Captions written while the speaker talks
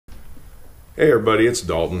Hey everybody, it's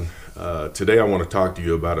Dalton. Today I want to talk to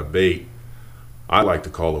you about a bait I like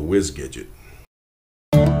to call a whiz Gidget.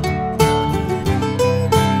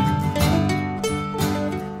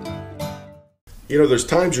 You know, there's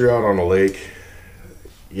times you're out on a lake,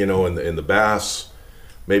 you know, and the bass,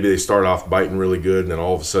 maybe they start off biting really good and then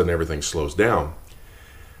all of a sudden everything slows down.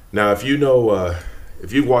 Now if you know,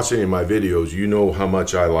 if you've watched any of my videos, you know how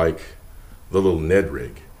much I like the little Ned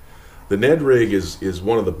rig. The Ned rig is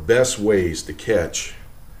one of the best ways to catch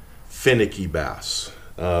finicky bass.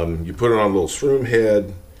 You put it on a little shroom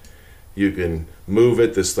head, you can move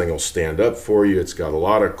it, this thing will stand up for you, it's got a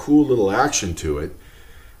lot of cool little action to it,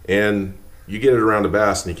 and you get it around a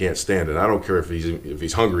bass and he can't stand it. I don't care if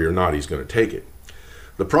he's hungry or not, he's going to take it.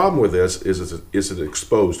 The problem with this is it's an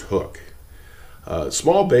exposed hook.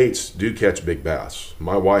 Small baits do catch big bass.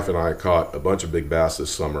 My wife and I caught a bunch of big bass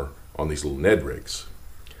this summer on these little Ned rigs.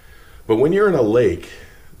 But when you're in a lake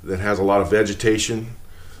that has a lot of vegetation,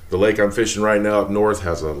 the lake I'm fishing right now up north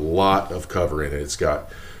has a lot of cover in it. It's got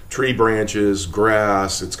tree branches,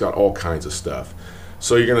 grass, it's got all kinds of stuff.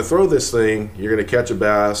 So you're going to throw this thing, you're going to catch a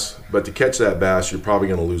bass, but to catch that bass, you're probably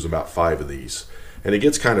going to lose about 5 of these. And it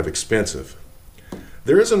gets kind of expensive.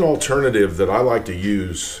 There is an alternative that I like to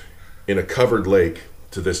use in a covered lake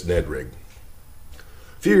to this Ned rig.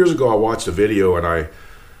 A few years ago, I watched a video and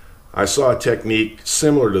I saw a technique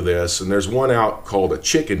similar to this, and there's one out called a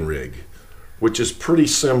chicken rig, which is pretty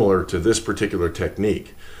similar to this particular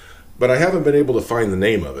technique. But I haven't been able to find the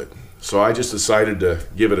name of it, so I just decided to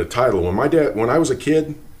give it a title. When I was a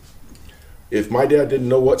kid, if my dad didn't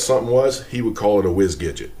know what something was, he would call it a whiz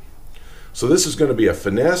Gidget. So this is going to be a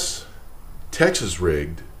Finesse, Texas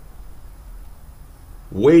rigged,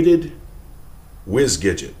 weighted whiz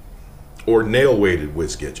Gidget, or nail weighted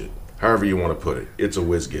whiz Gidget. However you want to put it, it's a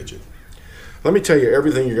whiz Gidget. Let me tell you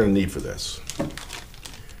everything you're going to need for this.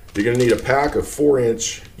 You're going to need a pack of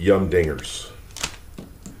 4-inch Yum Dingers,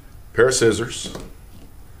 pair of scissors,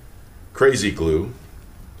 crazy glue,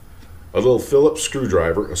 a little Phillips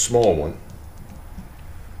screwdriver, a small one,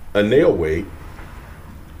 a nail weight,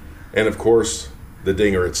 and of course the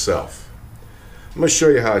dinger itself. I'm going to show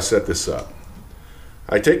you how I set this up.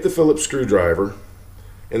 I take the Phillips screwdriver,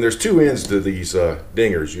 and there's 2 ends to these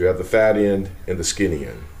dingers. You have the fat end and the skinny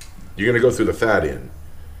end. You're going to go through the fat end.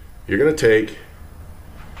 You're going to take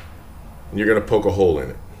and you're going to poke a hole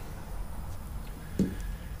in it.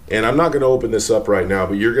 And I'm not going to open this up right now,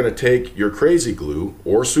 but you're going to take your crazy glue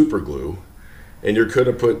or super glue and you're going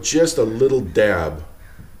to put just a little dab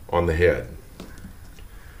on the head.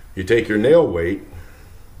 You take your nail weight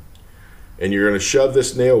and you're going to shove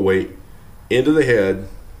this nail weight into the head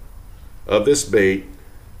of this bait,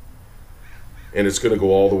 and it's going to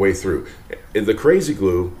go all the way through. And the crazy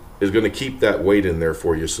glue is going to keep that weight in there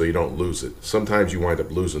for you so you don't lose it. Sometimes you wind up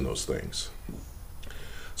losing those things.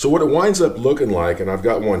 So what it winds up looking like, and I've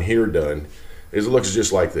got one here done, is it looks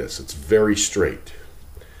just like this. It's very straight.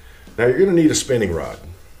 Now you're going to need a spinning rod.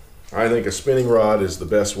 I think a spinning rod is the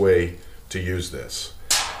best way to use this.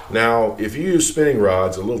 Now if you use spinning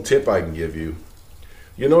rods, a little tip I can give you,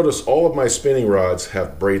 you notice all of my spinning rods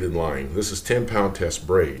have braided line. This is 10-pound test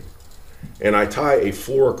braid. And I tie a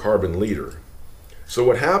fluorocarbon leader. So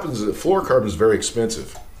what happens is that fluorocarbon is very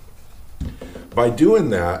expensive. By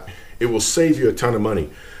doing that, it will save you a ton of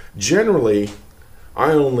money. Generally,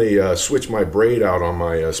 I only switch my braid out on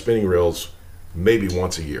my spinning reels maybe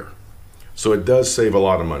once a year. So it does save a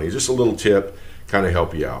lot of money. Just a little tip, kind of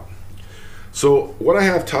help you out. So what I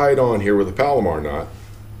have tied on here with a Palomar knot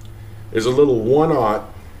is a little 1/0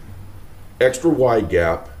 extra wide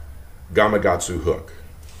gap Gamakatsu hook.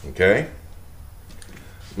 Okay?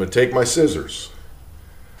 I'm going to take my scissors.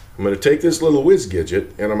 I'm going to take this little whiz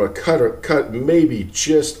Gidget and I'm going to cut maybe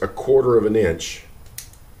just 1/4 of an inch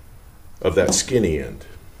of that skinny end.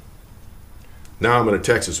 Now I'm going to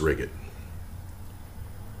Texas rig it.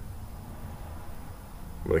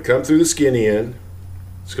 I'm going to come through the skinny end.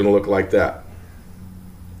 It's going to look like that.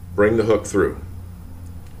 Bring the hook through.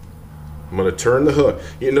 I'm going to turn the hook.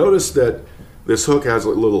 You notice that this hook has a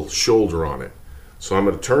little shoulder on it. So I'm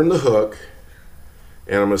going to turn the hook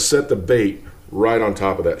and I'm going to set the bait right on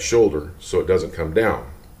top of that shoulder so it doesn't come down.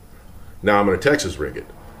 Now I'm going to Texas rig it.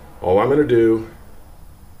 All I'm going to do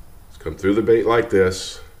is come through the bait like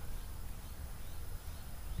this,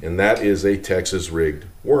 and that is a Texas rigged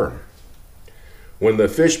worm. When the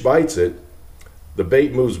fish bites it, the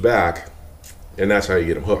bait moves back, and that's how you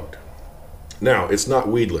get them hooked. Now it's not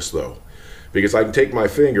weedless though, because I can take my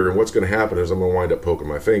finger and what's going to happen is I'm going to wind up poking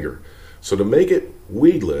my finger. So to make it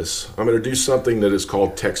weedless, I'm going to do something that is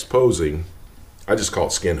called texposing. I just call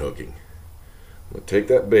it skin hooking. I'm going to take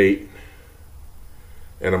that bait,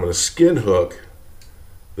 and I'm going to skin hook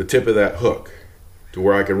the tip of that hook to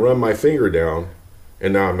where I can run my finger down,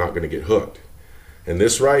 and now I'm not going to get hooked. And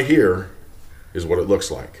this right here is what it looks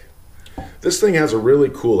like. This thing has a really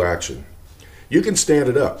cool action. You can stand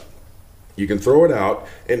it up. You can throw it out,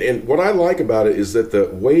 and what I like about it is that the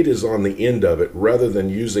weight is on the end of it rather than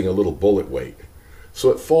using a little bullet weight.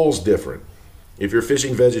 So it falls different. If you're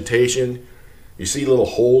fishing vegetation, you see little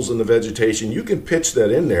holes in the vegetation, you can pitch that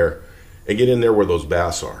in there and get in there where those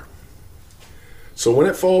bass are. So when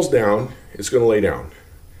it falls down, it's going to lay down.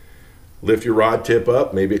 Lift your rod tip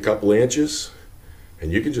up, maybe a couple inches,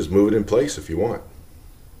 and you can just move it in place if you want.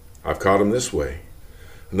 I've caught them this way.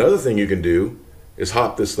 Another thing you can do is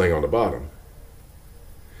hop this thing on the bottom.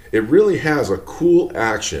 It really has a cool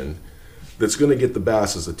action that's going to get the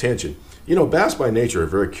bass's attention. You know, bass by nature are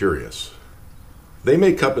very curious. They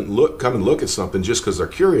may come and look at something just because they're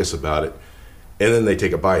curious about it, and then they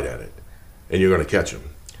take a bite at it, and you're going to catch them.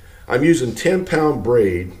 I'm using 10-pound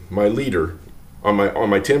braid. My leader on my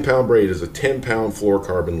 10-pound braid is a 10-pound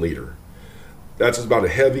fluorocarbon leader. That's about a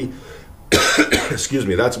heavy, excuse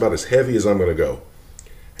me, that's about as heavy as I'm going to go.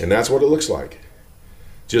 And that's what it looks like.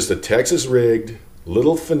 Just a Texas rigged,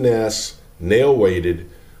 little finesse, nail weighted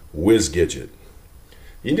whiz Gidget.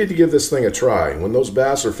 You need to give this thing a try. When those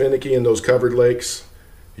bass are finicky in those covered lakes,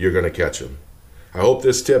 you're going to catch them. I hope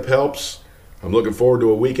this tip helps. I'm looking forward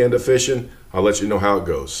to a weekend of fishing. I'll let you know how it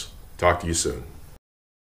goes. Talk to you soon.